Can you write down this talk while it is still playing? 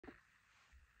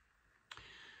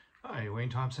Hi, Wayne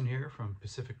Thompson here from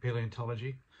Pacific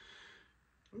Paleontology.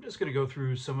 I'm just going to go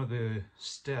through some of the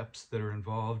steps that are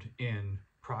involved in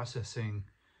processing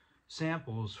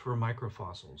samples for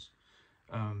microfossils.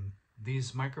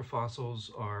 These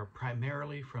microfossils are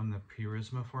primarily from the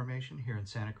Purisma Formation here in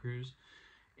Santa Cruz,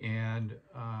 and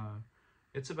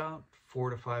it's about 4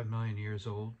 to 5 million years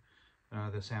old,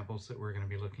 the samples that we're going to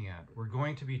be looking at. We're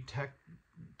going to be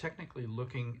technically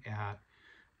looking at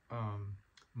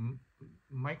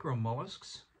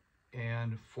micromollusks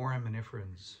and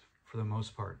foraminiferans for the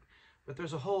most part. But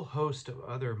there's a whole host of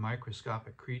other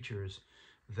microscopic creatures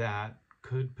that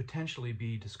could potentially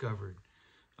be discovered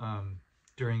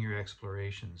during your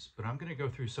explorations. But I'm going to go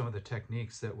through some of the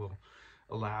techniques that will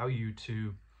allow you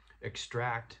to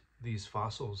extract these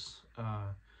fossils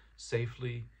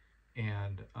safely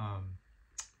and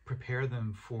prepare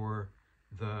them for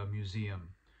the museum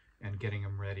and getting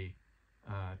them ready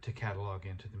to catalog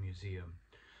into the museum.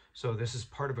 So this is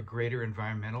part of a greater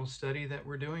environmental study that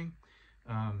we're doing,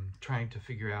 trying to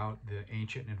figure out the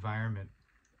ancient environment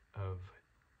of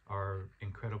our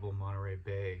incredible Monterey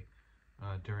Bay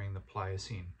during the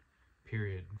Pliocene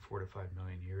period 4 to 5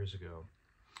 million years ago.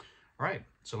 All right,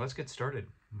 so let's get started.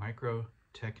 Micro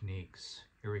techniques.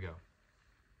 Here we go.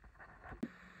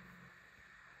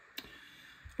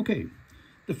 Okay,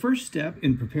 the first step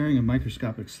in preparing a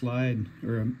microscopic slide,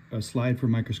 or a slide for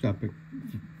microscopic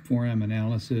foram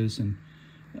analysis and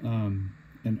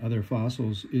other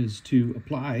fossils, is to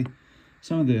apply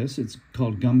some of this. It's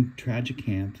called gum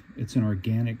tragacanth. It's an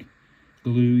organic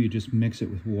glue. You just mix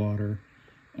it with water,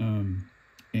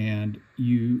 and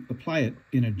you apply it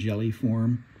in a jelly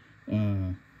form,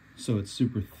 so it's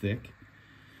super thick.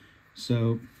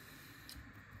 So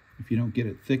if you don't get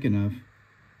it thick enough,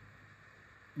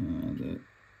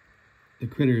 the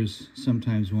critters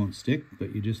sometimes won't stick,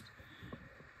 but you just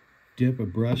dip a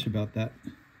brush about that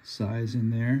size in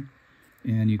there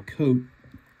and you coat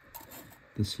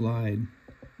the slide.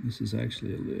 This is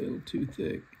actually a little too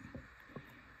thick,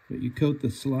 but you coat the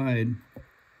slide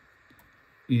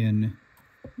in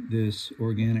this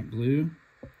organic glue.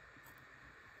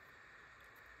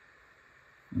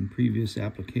 On previous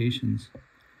applications,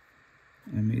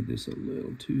 I made this a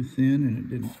little too thin and it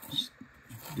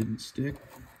didn't stick.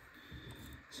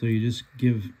 So you just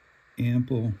give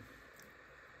ample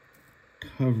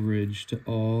coverage to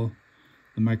all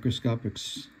the microscopic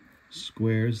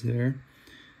squares there.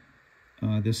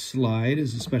 This slide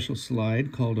is a special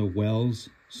slide called a Wells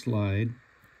slide,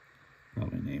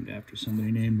 probably named after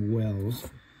somebody named Wells.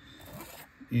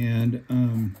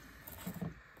 And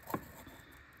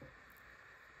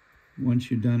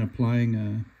once you're done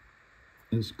applying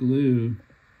this glue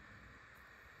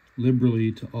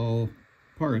liberally to all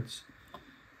parts,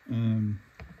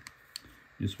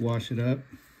 just wash it up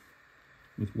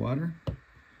with water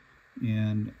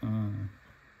and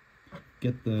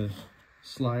get the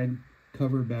slide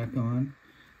cover back on.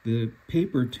 The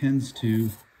paper tends to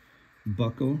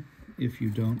buckle if you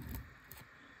don't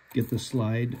get the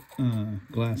slide,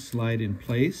 glass slide in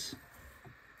place.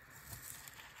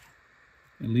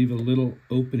 And leave a little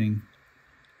opening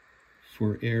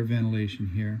for air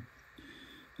ventilation here.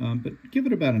 But give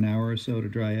it about an hour or so to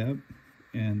dry up,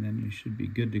 and then you should be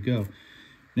good to go.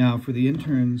 Now, for the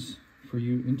interns, for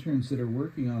you interns that are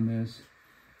working on this,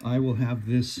 I will have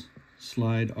this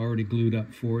slide already glued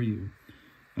up for you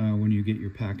when you get your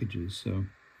packages. So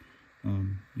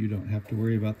you don't have to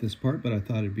worry about this part, but I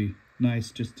thought it'd be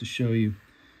nice just to show you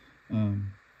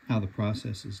how the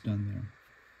process is done there.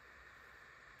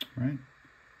 All right,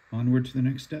 onward to the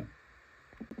next step.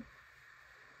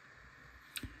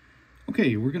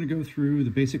 Okay, we're going to go through the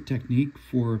basic technique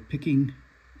for picking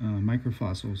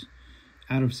microfossils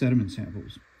out of sediment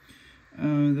samples.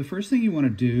 The first thing you want to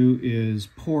do is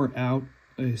pour out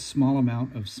a small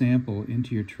amount of sample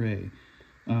into your tray.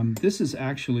 This is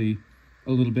actually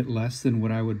a little bit less than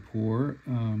what I would pour.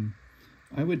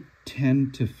 I would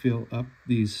tend to fill up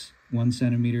these 1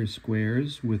 centimeter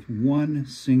squares with one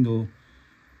single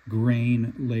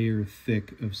grain layer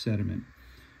thick of sediment.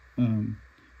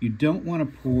 You don't want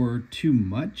to pour too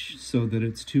much so that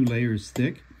it's 2 layers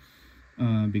thick,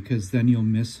 because then you'll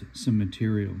miss some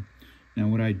material. Now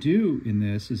what I do in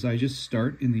this is I just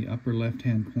start in the upper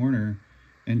left-hand corner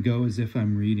and go as if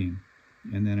I'm reading.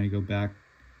 And then I go back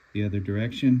the other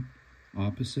direction,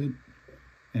 opposite,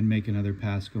 and make another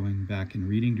pass going back in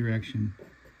reading direction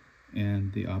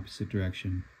and the opposite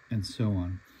direction, and so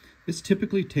on. This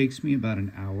typically takes me about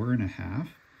an hour and a half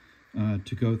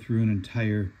to go through an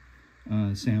entire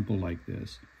sample like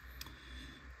this.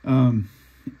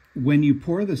 When you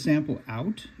pour the sample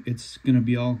out, it's going to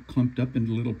be all clumped up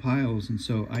into little piles, and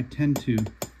so I tend to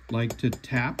like to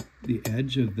tap the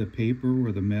edge of the paper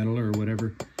or the metal or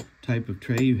whatever type of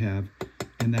tray you have,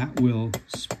 and that will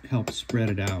help spread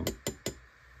it out,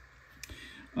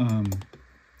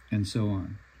 and so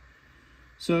on.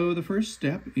 So the first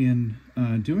step in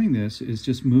doing this is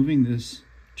just moving this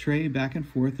tray back and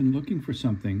forth and looking for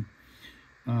something.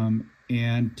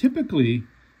 And typically,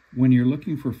 when you're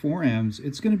looking for forams,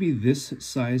 it's going to be this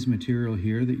size material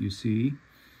here that you see.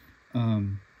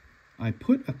 I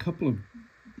put a couple of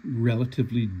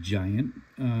relatively giant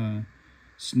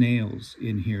snails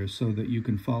in here so that you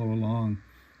can follow along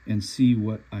and see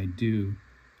what I do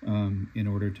in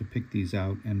order to pick these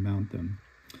out and mount them.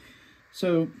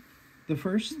 So the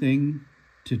first thing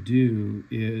to do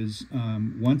is,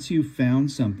 once you've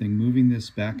found something, moving this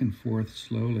back and forth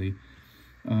slowly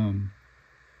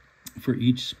for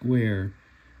each square,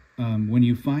 when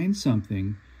you find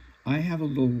something, I have a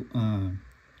little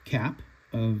cap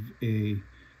of a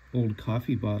old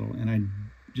coffee bottle, and I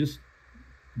just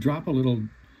drop a little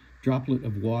droplet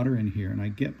of water in here, and I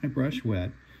get my brush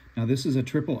wet. Now this is a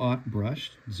 000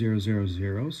 brush, 000,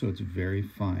 so it's very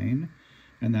fine,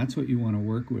 and that's what you want to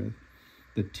work with.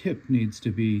 The tip needs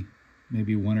to be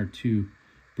maybe 1 or 2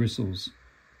 bristles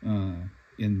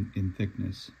in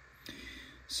thickness.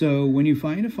 So when you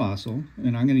find a fossil,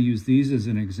 and I'm going to use these as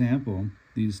an example,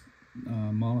 these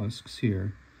mollusks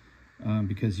here,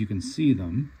 because you can see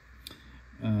them,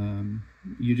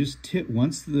 you just tip,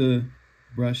 once the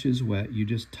brush is wet, you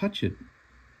just touch it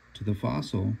to the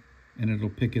fossil and it'll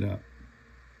pick it up.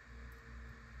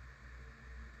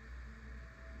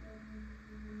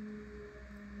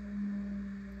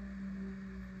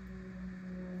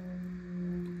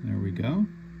 There we go.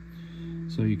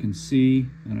 So you can see,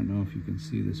 I don't know if you can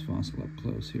see this fossil up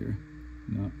close here.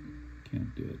 No,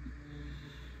 can't do it.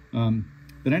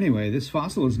 But anyway, this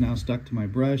fossil is now stuck to my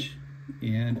brush,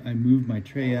 and I moved my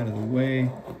tray out of the way.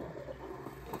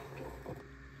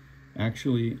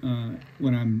 Actually,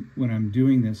 when I'm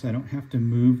doing this, I don't have to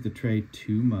move the tray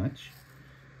too much.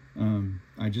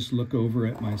 I just look over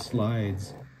at my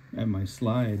slides, at my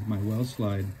slide, my well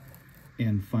slide,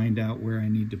 and find out where I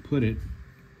need to put it,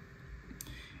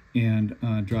 and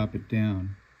drop it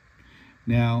down.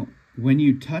 Now, when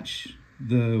you touch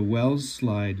the wells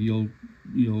slide, you'll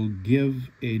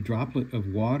give a droplet of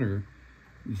water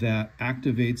that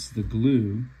activates the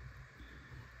glue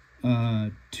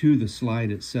to the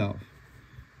slide itself,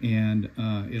 and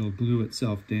it'll glue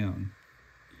itself down.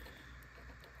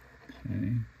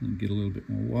 Okay, let me get a little bit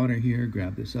more water here,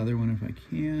 grab this other one if I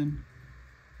can.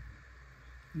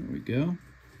 There we go.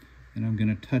 And I'm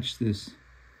going to touch this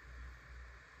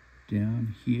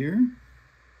down here.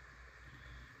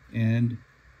 And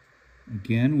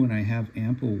again, when I have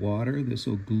ample water, this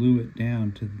will glue it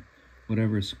down to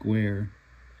whatever square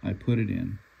I put it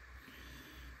in.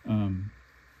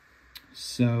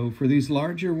 So for these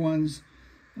larger ones,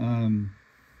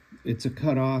 it's a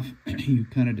cutoff. You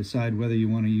kind of decide whether you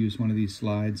want to use one of these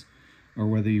slides or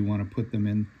whether you want to put them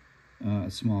in a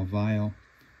small vial.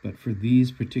 But for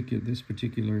this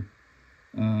particular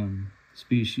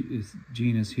species,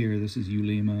 genus here, this is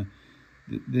Eulema.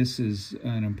 This is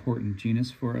an important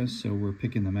genus for us, so we're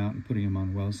picking them out and putting them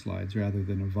on well slides rather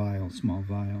than a vial, small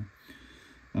vial.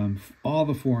 All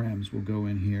the forams will go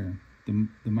in here, the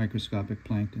microscopic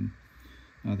plankton,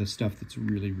 the stuff that's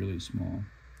really, really small.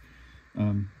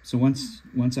 So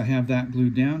once I have that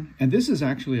glued down, and this is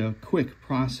actually a quick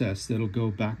process that'll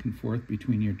go back and forth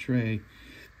between your tray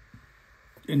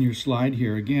and your slide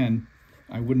here. Again,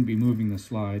 I wouldn't be moving the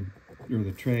slide or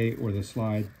the tray or the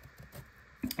slide.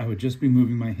 I would just be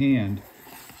moving my hand,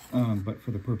 but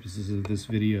for the purposes of this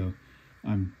video,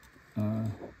 I'm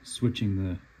switching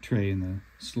the tray and the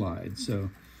slide. So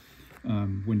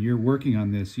when you're working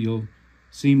on this, you'll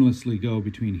seamlessly go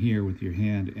between here with your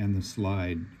hand and the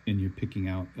slide, and you're picking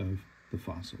out of the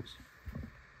fossils.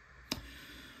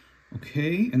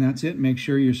 Okay, and that's it. Make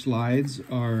sure your slides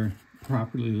are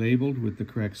properly labeled with the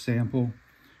correct sample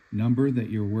number that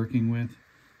you're working with,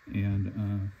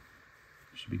 and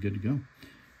should be good to go.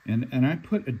 And I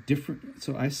put a different,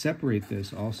 so I separate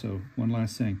this also. One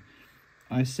last thing,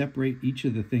 I separate each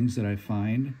of the things that I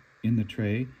find in the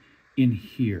tray in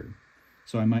here.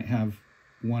 So I might have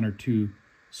 1 or 2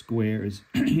 squares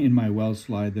in my well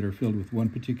slide that are filled with one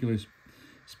particular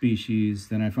species.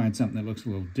 Then I find something that looks a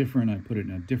little different, I put it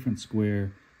in a different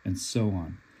square, and so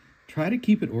on. Try to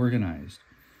keep it organized.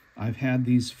 I've had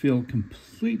these filled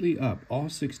completely up, all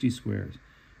 60 squares,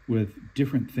 with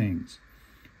different things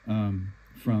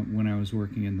from when I was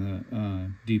working in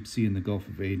the deep sea in the Gulf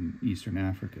of Aden, Eastern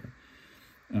Africa.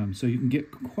 So you can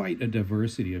get quite a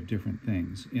diversity of different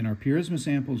things. In our Purisma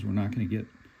samples, we're not going to get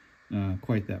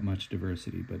quite that much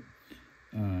diversity, but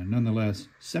nonetheless,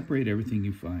 separate everything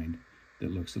you find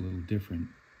that looks a little different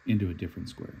into a different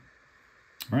square.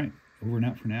 All right, over and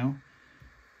out for now.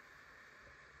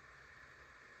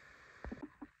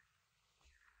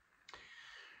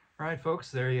 All right,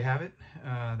 folks, there you have it.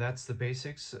 That's the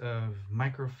basics of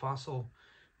microfossil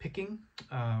picking.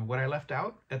 What I left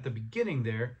out at the beginning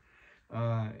there,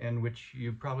 and which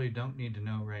you probably don't need to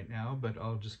know right now, but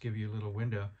I'll just give you a little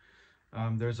window.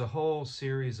 There's a whole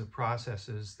series of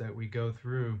processes that we go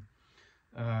through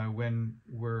when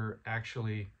we're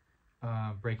actually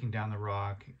breaking down the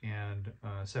rock and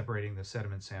separating the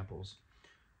sediment samples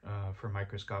for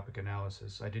microscopic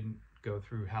analysis. I didn't go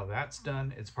through how that's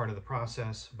done. It's part of the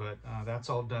process, but that's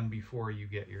all done before you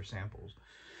get your samples.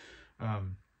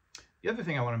 The other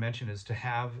thing I want to mention is to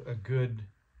have a good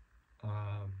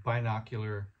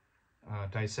binocular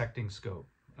dissecting scope.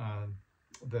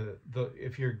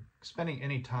 If you're spending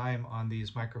any time on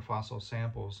these microfossil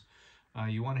samples,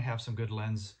 you want to have some good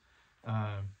lenses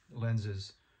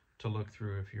to look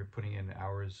through if you're putting in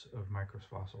hours of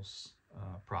microfossils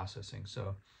processing.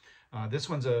 So this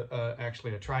one's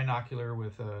actually a trinocular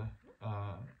with a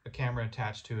camera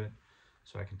attached to it,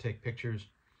 so I can take pictures.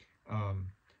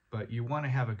 But you want to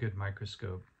have a good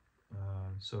microscope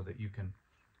so that you can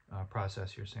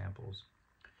process your samples.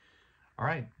 All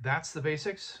right, that's the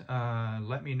basics.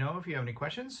 Let me know if you have any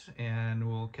questions, and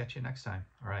we'll catch you next time.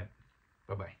 All right,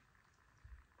 bye-bye.